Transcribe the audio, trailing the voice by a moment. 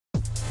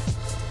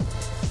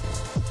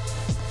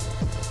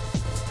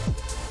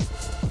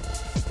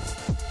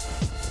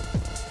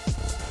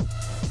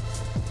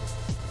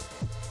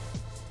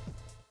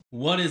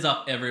What is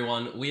up,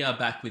 everyone? We are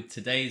back with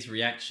today's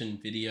reaction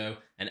video,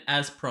 and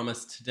as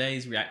promised,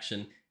 today's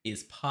reaction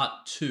is part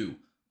 2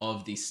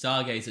 of the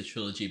Stargazer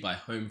trilogy by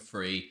Home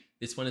Free.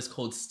 This one is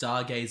called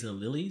Stargazer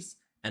Lilies,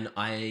 and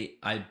I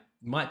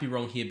might be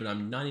wrong here, but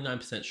I'm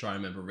 99% sure I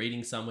remember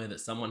reading somewhere that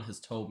someone has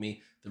told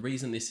me the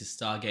reason this is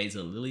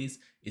Stargazer Lilies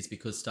is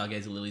because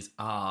Stargazer Lilies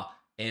are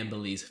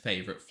Amberly's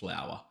favorite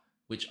flower,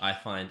 which I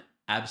find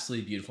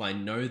absolutely beautiful. I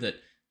know that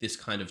this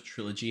kind of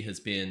trilogy has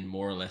been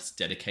more or less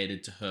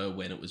dedicated to her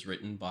when it was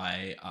written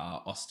by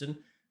Austin.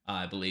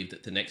 I believe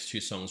that the next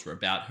 2 songs were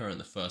about her, and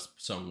the first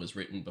song was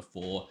written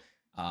before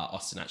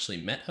Austin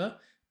actually met her.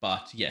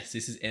 But yes,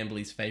 this is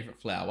Amberly's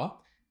favorite flower,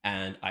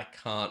 and I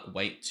can't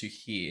wait to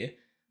hear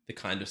the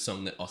kind of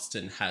song that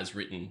Austin has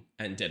written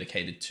and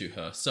dedicated to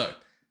her. So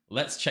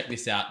let's check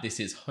this out. This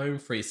is Home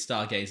Free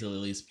Stargazer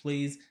Lilies.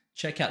 Please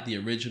check out the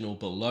original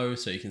below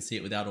so you can see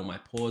it without all my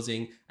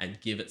pausing, and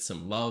give it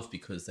some love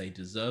because they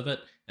deserve it,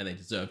 and they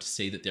deserve to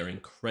see that their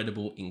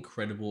incredible,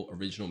 incredible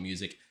original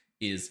music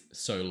is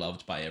so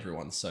loved by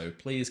everyone. So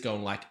please go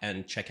and like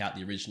and check out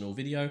the original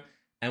video,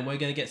 and we're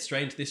going to get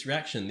straight into this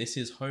reaction. This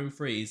is Home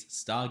Free's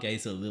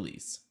Stargazer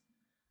Lilies.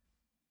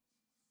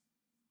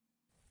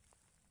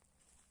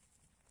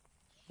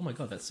 Oh my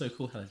god, that's so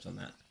cool how they've done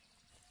that.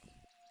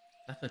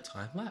 Is that the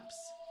time lapse?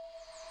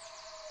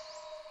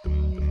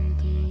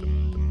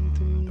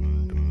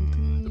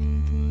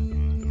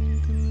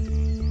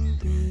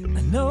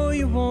 No,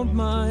 you won't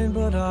mind,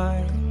 but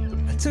I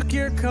took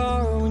your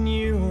car when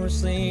you were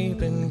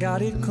sleeping,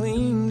 got it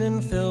cleaned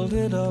and filled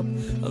it up.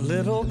 A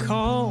little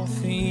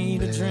coffee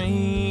to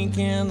drink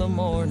in the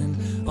morning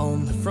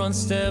on the front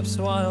steps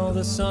while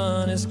the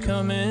sun is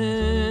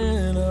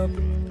coming up.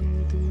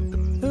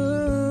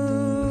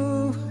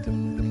 Ooh.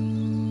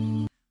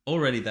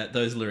 Already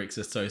those lyrics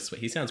are so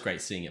sweet. He sounds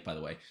great singing it, by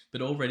the way,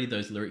 but already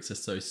those lyrics are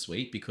so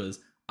sweet because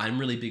I'm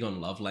really big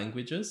on love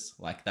languages.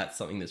 Like, that's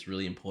something that's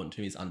really important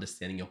to me, is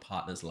understanding your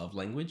partner's love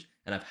language.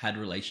 And I've had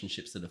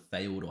relationships that have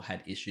failed or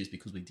had issues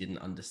because we didn't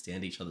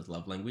understand each other's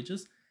love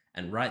languages.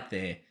 And right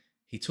there,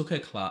 he took her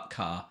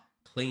car,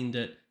 cleaned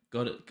it,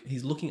 got it.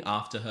 He's looking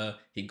after her.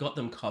 He got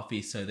them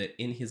coffee so that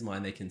in his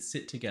mind they can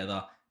sit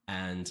together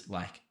and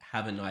like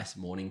have a nice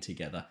morning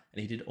together.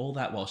 And he did all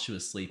that while she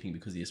was sleeping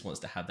because he just wants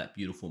to have that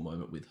beautiful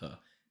moment with her.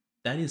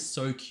 That is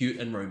so cute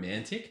and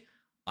romantic.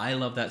 I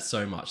love that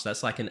so much.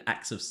 That's like an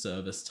acts of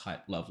service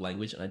type love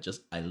language, and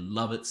I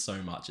love it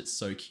so much. It's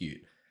so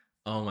cute.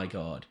 Oh my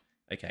god.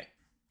 Okay.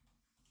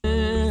 Ooh.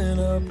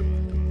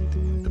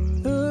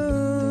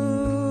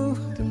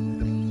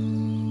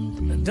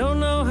 I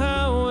don't know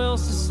how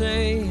else to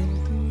say it.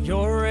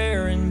 You're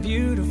rare and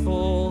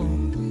beautiful,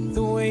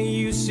 the way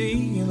you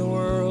see the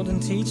world,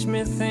 and teach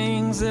me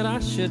things that I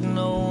should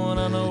know. And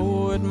I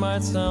know it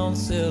might sound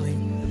silly,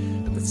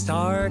 but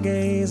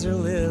stargazer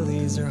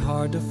lilies are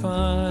hard to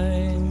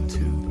find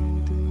too.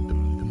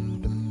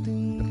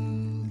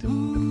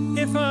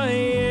 If I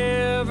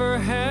ever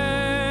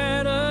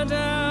had a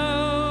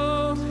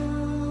doubt,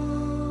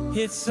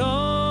 it's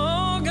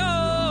all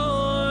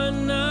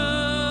gone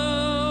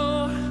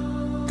now.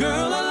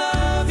 Girl, I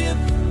love you,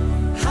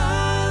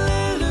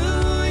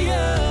 hallelujah.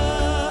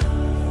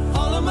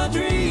 All of my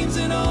dreams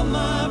and all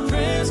my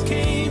prayers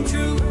came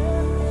true.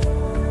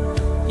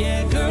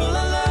 Yeah, girl,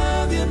 I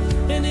love you,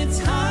 and it's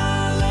hallelujah.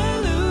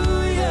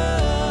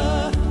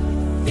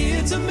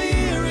 It's a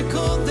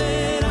miracle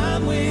that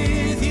I'm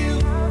with you.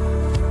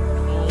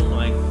 Oh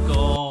my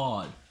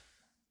god.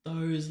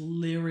 Those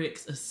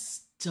lyrics are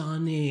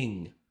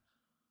stunning.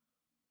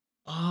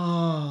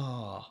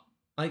 Oh,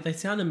 like, they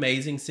sound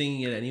amazing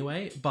singing it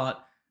anyway,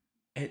 but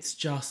it's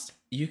just,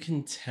 you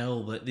can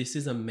tell that this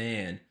is a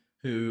man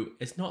who,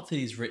 it's not that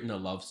he's written a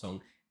love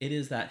song, it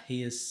is that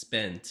he has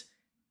spent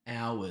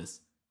hours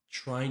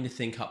trying to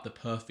think up the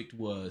perfect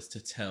words to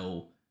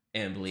tell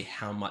Amberly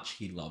how much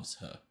he loves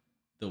her,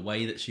 the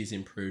way that she's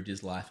improved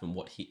his life and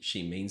what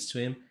she means to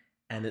him.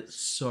 And it's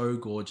so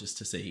gorgeous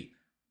to see.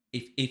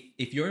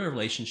 If you're in a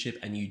relationship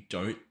and you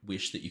don't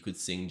wish that you could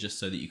sing just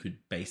so that you could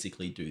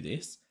basically do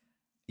this,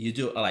 you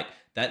do like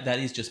that. That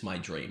is just my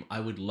dream. I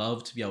would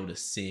love to be able to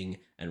sing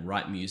and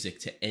write music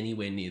to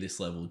anywhere near this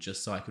level,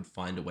 just so I could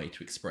find a way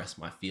to express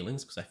my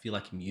feelings, because I feel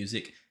like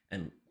music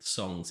and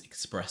songs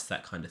express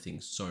that kind of thing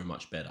so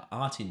much better.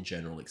 Art in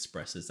general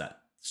expresses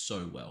that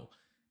so well.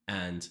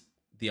 And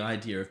the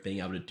idea of being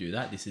able to do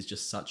that, this is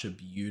just such a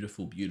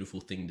beautiful, beautiful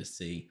thing to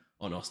see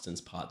on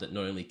Austin's part, that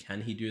not only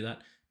can he do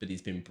that, but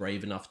he's been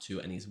brave enough to,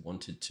 and he's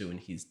wanted to, and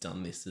he's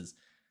done this as,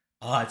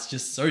 it's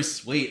just so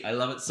sweet. I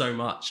love it so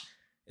much.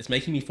 It's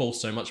making me fall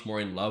so much more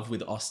in love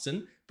with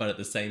Austin, but at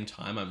the same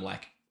time, I'm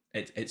like,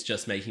 it's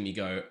just making me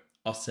go,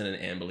 Austin and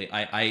Amberly,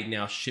 I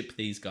now ship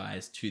these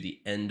guys to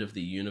the end of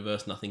the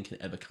universe. Nothing can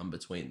ever come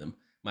between them.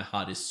 My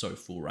heart is so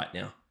full right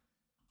now.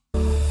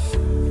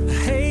 I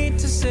hate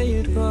to say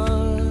it, but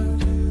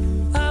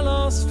I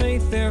lost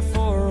faith there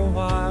for a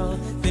while.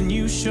 Then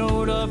you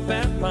showed up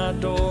at my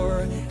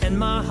door, and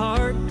my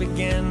heart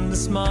began to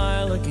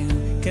smile again.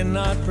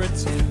 Cannot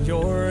pretend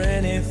you're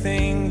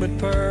anything but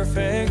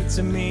perfect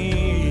to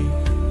me.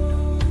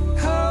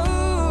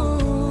 Oh,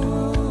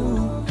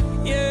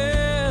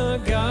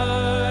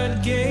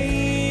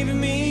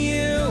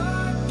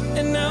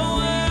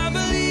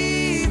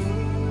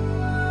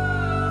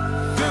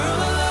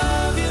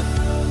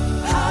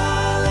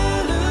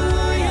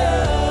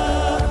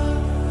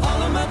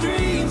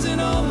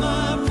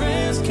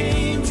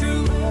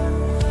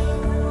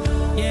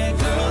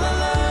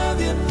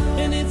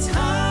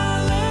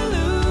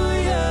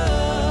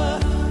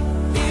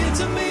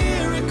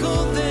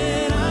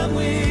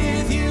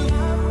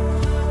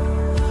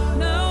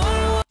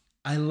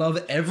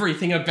 love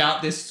everything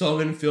about this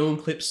song and film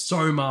clip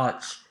so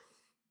much.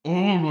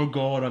 Oh my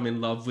God, I'm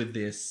in love with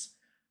this.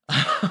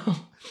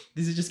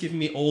 This is just giving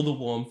me all the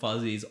warm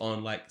fuzzies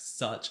on like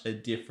such a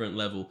different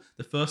level.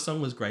 The first song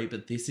was great,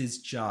 but this is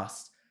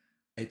just,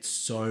 it's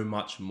so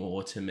much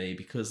more to me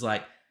because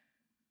like,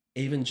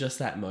 even just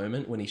that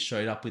moment when he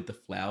showed up with the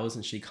flowers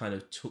and she kind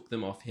of took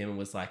them off him and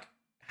was like,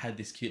 had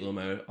this cute little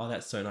moment, oh,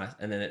 that's so nice.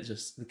 And then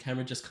the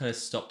camera just kind of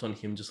stopped on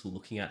him just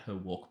looking at her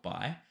walk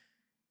by.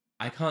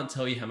 I can't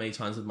tell you how many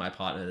times with my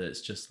partner that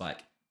it's just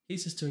like,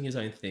 he's just doing his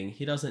own thing.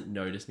 He doesn't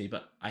notice me,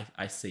 but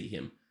I see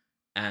him.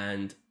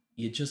 And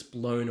you're just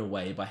blown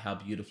away by how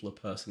beautiful a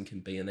person can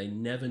be. And they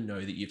never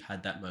know that you've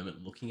had that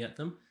moment looking at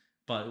them.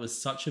 But it was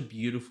such a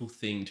beautiful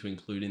thing to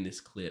include in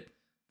this clip,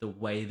 the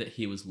way that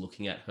he was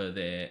looking at her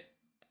there.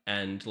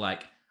 And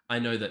like, I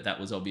know that that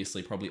was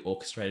obviously probably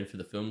orchestrated for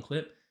the film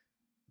clip,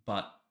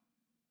 but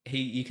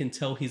you can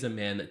tell he's a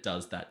man that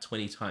does that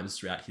 20 times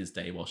throughout his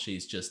day while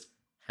she's just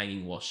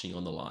hanging washing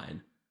on the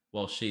line.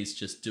 While she's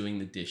just doing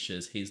the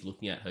dishes, he's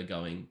looking at her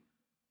going,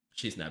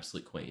 she's an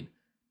absolute queen.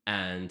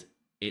 And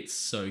it's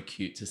so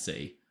cute to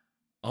see.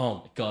 Oh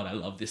my God, I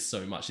love this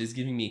so much. It's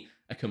giving me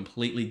a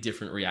completely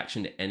different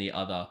reaction to any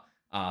other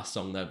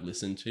song that I've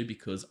listened to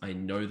because I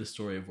know the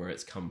story of where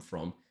it's come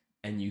from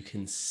and you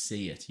can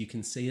see it. You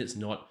can see it's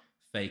not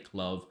fake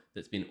love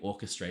that's been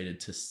orchestrated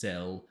to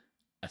sell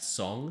a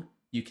song.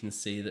 You can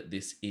see that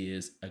this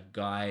is a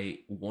guy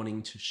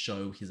wanting to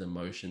show his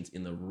emotions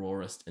in the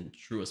rawest and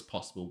truest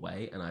possible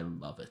way, and I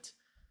love it.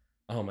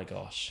 Oh my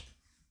gosh.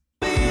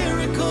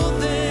 Miracle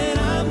that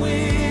I'm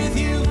with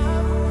you.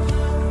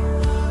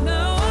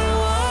 Now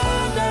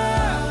I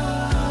wonder,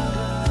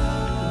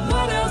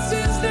 what else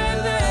is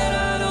there that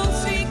I don't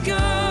see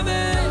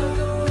coming?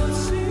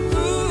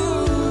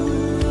 Ooh,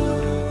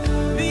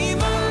 be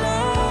my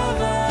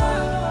lover,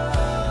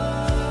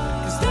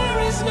 'cause there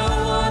is no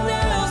one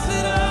else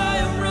that I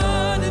am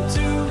running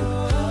to.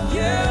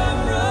 Yeah,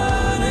 I'm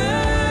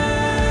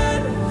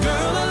running.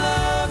 Girl, I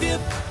love you.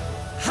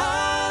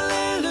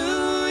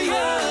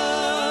 Hallelujah.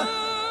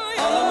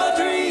 All of my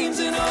dreams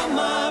and all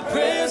my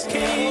prayers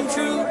came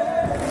true.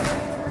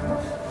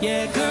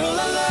 Yeah, girl,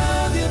 I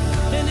love you,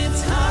 and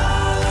it's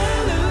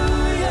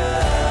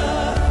hallelujah.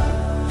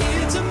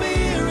 It's a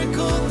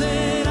miracle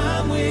that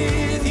I'm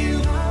with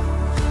you.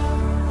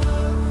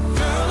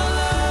 Girl, I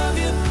love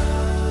you,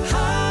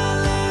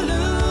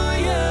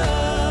 hallelujah.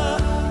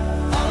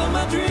 All of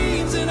my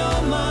dreams and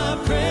all my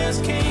prayers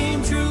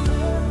came true.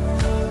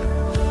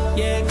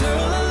 Yeah,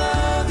 girl, I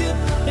love you,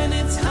 and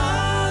it's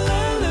hallelujah.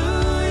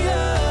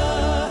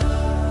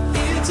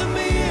 It's a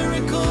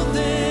miracle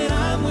that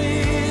I'm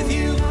with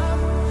you.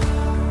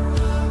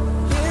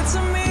 It's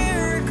a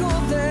miracle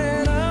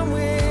that I'm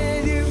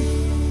with you.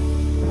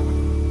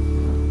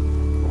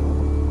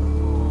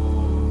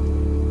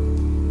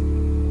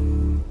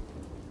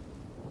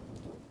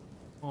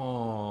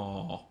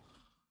 Oh,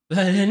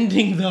 that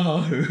ending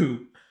though.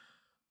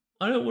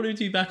 I don't want him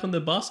to be back on the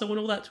bus. I want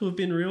all that to have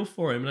been real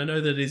for him. And I know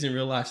that it is in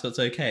real life, so it's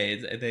okay.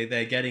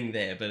 They're getting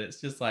there, but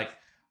it's just like,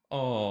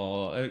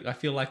 oh, I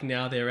feel like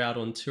now they're out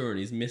on tour and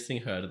he's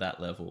missing her to that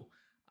level,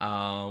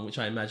 which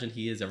I imagine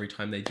he is every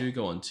time they do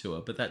go on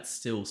tour. But that's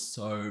still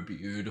so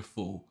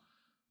beautiful.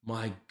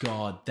 My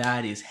God,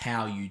 that is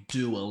how you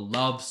do a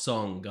love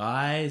song,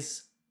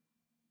 guys.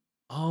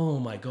 Oh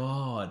my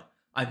God.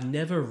 I've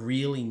never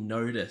really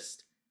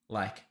noticed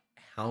like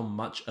how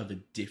much of a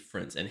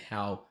difference and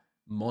how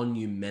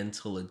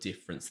monumental a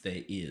difference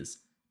there is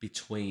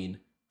between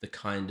the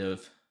kind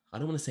of, I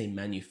don't want to say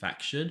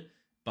manufactured,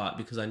 but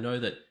because I know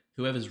that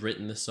whoever's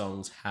written the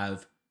songs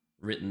have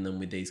written them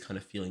with these kind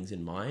of feelings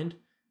in mind,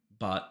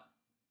 but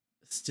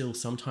still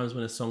sometimes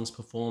when a song's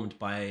performed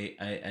by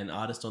an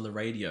artist on the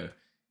radio,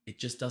 it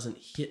just doesn't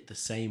hit the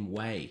same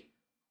way.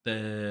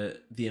 The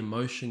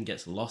emotion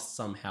gets lost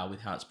somehow with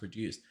how it's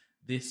produced.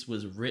 This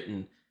was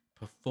written,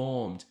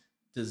 performed,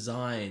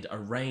 designed,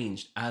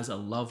 arranged as a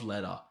love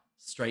letter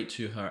straight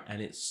to her, and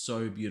it's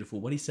so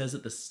beautiful. What he says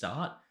at the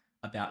start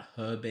about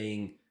her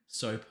being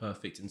so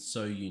perfect and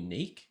so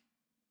unique,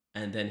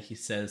 and then he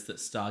says that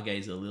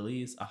Stargazer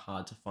lilies are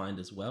hard to find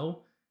as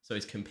well, so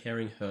he's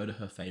comparing her to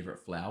her favorite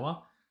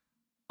flower.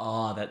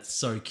 Ah, that's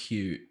so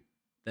cute.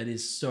 That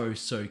is so,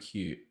 so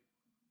cute.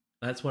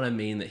 That's what I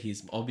mean, that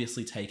he's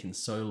obviously taken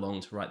so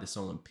long to write this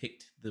song and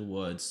picked the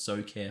words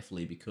so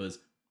carefully, because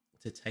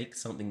to take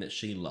something that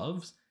she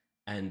loves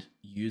and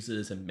use it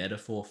as a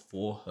metaphor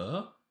for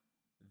her,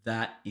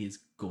 that is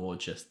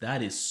gorgeous.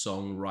 That is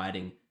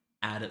songwriting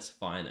at its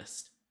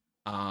finest.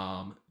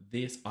 I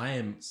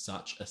am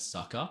such a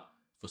sucker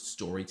for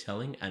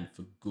storytelling and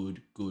for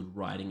good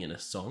writing in a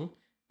song,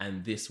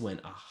 and this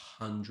went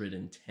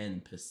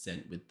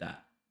 110% with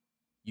that.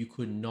 You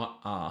could not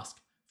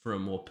ask for a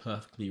more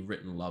perfectly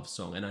written love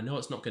song. And I know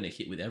it's not going to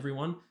hit with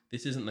everyone.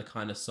 This isn't the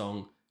kind of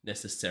song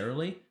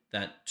necessarily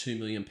that 2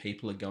 million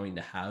people are going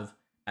to have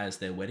as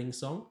their wedding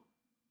song,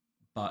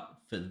 but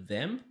for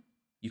them,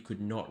 you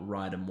could not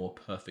write a more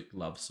perfect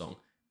love song.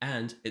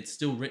 And it's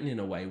still written in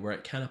a way where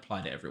it can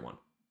apply to everyone.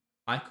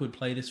 I could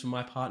play this for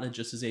my partner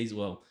just as easy.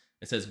 Well,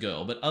 It says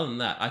girl. But other than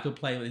that, I could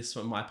play this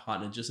for my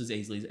partner just as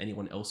easily as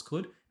anyone else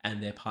could,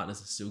 and their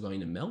partners are still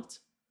going to melt.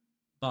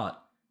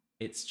 But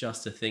it's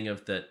just a thing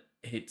of that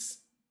it's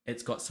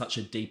got such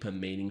a deeper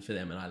meaning for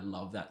them, and I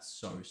love that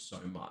so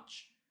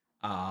much.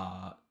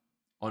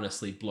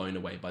 Honestly blown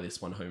away by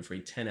this one, Home Free.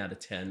 10 out of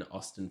 10,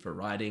 Austin for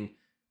writing.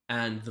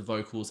 And the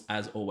vocals,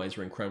 as always,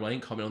 were incredible. I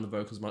didn't comment on the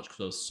vocals much because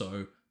I was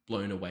so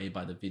blown away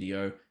by the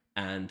video,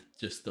 and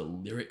just the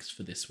lyrics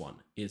for this one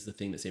is the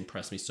thing that's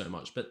impressed me so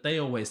much. But they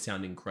always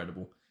sound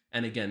incredible.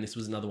 And again, this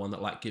was another one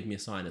that, like, give me a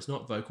sign. It's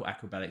not vocal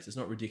acrobatics. It's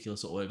not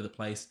ridiculous all over the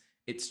place.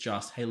 It's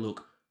just, hey,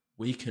 look,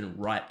 we can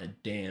write a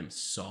damn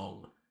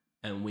song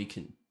and we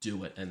can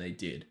do it. And they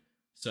did.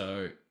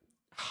 So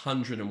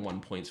 101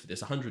 points for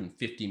this,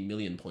 150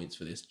 million points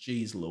for this.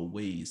 Jeez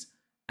Louise,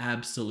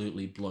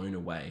 absolutely blown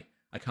away.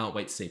 I can't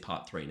wait to see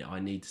part 3 now. I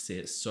need to see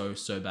it so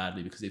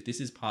badly, because if this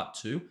is part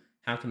 2,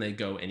 how can they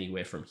go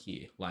anywhere from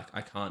here? Like,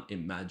 I can't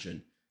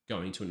imagine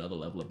going to another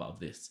level above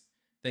this.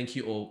 Thank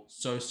you all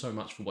so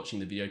much for watching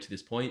the video to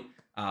this point.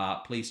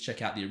 Please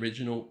check out the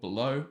original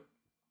below.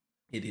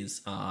 It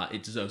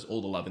deserves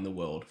all the love in the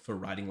world for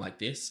writing like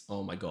this.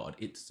 Oh my God,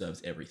 it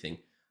deserves everything.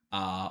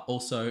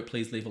 Also,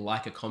 please leave a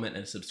like, a comment,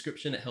 and a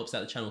subscription. It helps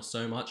out the channel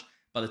so much.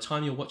 By the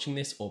time you're watching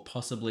this, or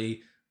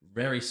possibly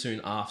very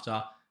soon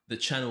after, the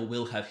channel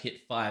will have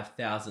hit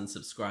 5,000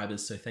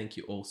 subscribers. So thank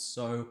you all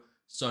so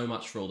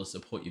much for all the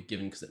support you've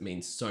given, because it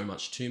means so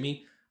much to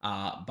me.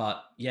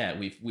 But yeah,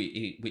 if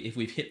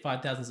we've hit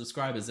 5,000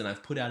 subscribers, then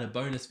I've put out a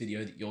bonus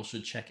video that you all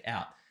should check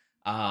out.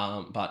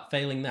 But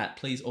failing that,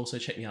 please also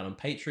check me out on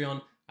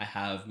Patreon. I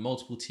have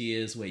multiple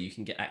tiers where you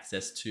can get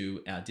access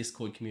to our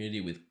Discord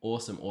community with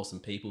awesome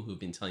people who've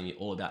been telling me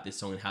all about this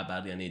song and how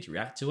badly I need to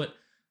react to it.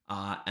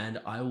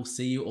 And I will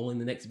see you all in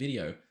the next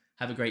video.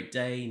 Have a great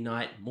day,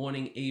 night,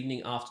 morning,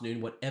 evening, afternoon,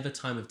 whatever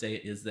time of day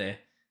it is there.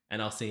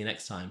 And I'll see you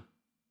next time.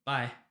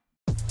 Bye.